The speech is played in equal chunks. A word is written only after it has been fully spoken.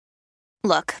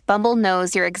Look, Bumble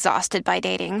knows you're exhausted by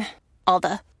dating. All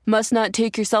the, must not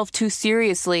take yourself too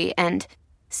seriously, and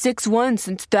 6'1"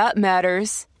 since that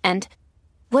matters. And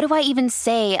what do I even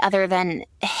say other than,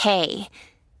 hey?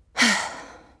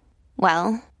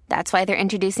 Well, that's why they're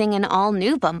introducing an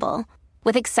all-new Bumble,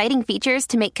 with exciting features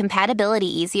to make compatibility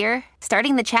easier,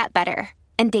 starting the chat better,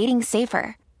 and dating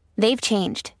safer. They've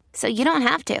changed, so you don't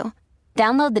have to.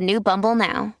 Download the new Bumble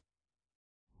now.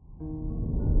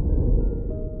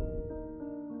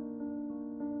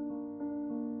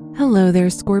 Hello there,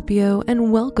 Scorpio,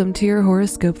 and welcome to your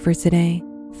horoscope for today,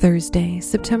 Thursday,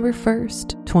 September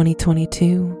 1st,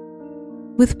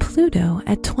 2022. With Pluto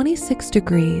at 26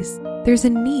 degrees, there's a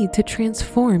need to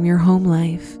transform your home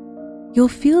life. You'll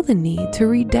feel the need to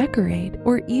redecorate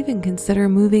or even consider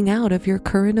moving out of your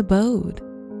current abode.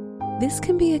 This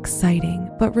can be exciting,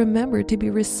 but remember to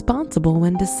be responsible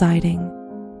when deciding.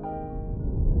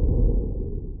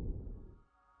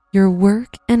 Your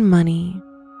work and money.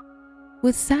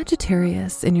 With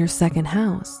Sagittarius in your second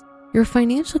house, your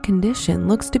financial condition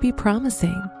looks to be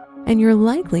promising, and you're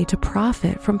likely to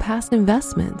profit from past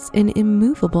investments in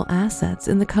immovable assets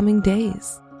in the coming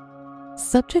days.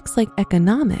 Subjects like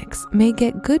economics may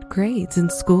get good grades in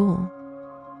school.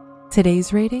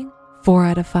 Today's rating, 4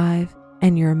 out of 5,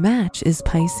 and your match is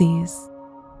Pisces.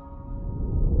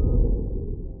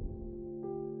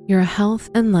 Your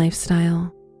health and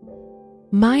lifestyle.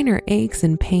 Minor aches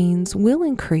and pains will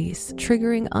increase,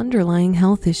 triggering underlying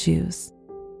health issues.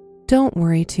 Don't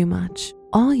worry too much.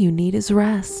 All you need is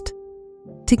rest.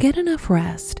 To get enough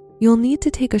rest, you'll need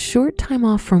to take a short time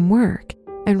off from work,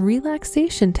 and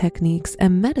relaxation techniques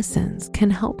and medicines can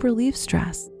help relieve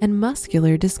stress and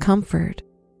muscular discomfort.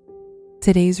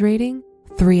 Today's rating,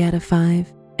 3 out of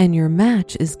 5, and your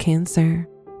match is Cancer.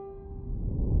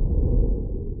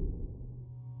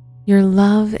 Your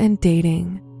love and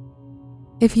dating.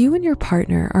 If you and your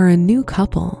partner are a new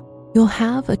couple, you'll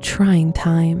have a trying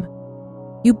time.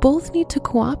 You both need to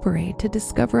cooperate to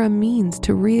discover a means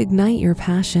to reignite your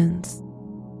passions.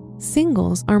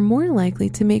 Singles are more likely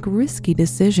to make risky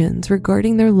decisions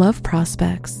regarding their love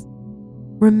prospects.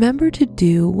 Remember to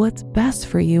do what's best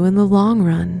for you in the long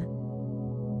run.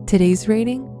 Today's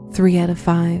rating, 3 out of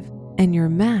 5, and your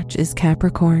match is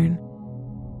Capricorn.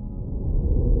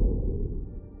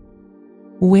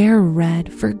 Wear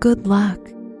red for good luck.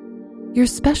 Your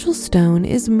special stone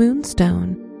is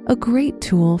Moonstone, a great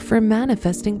tool for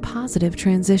manifesting positive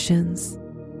transitions.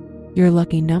 Your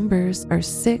lucky numbers are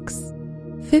 6,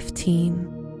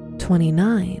 15,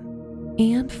 29,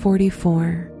 and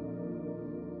 44.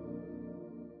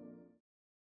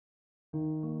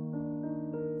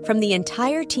 From the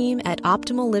entire team at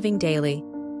Optimal Living Daily,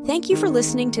 thank you for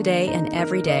listening today and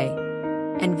every day.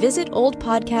 And visit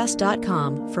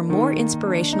oldpodcast.com for more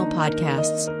inspirational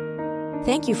podcasts.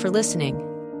 Thank you for listening.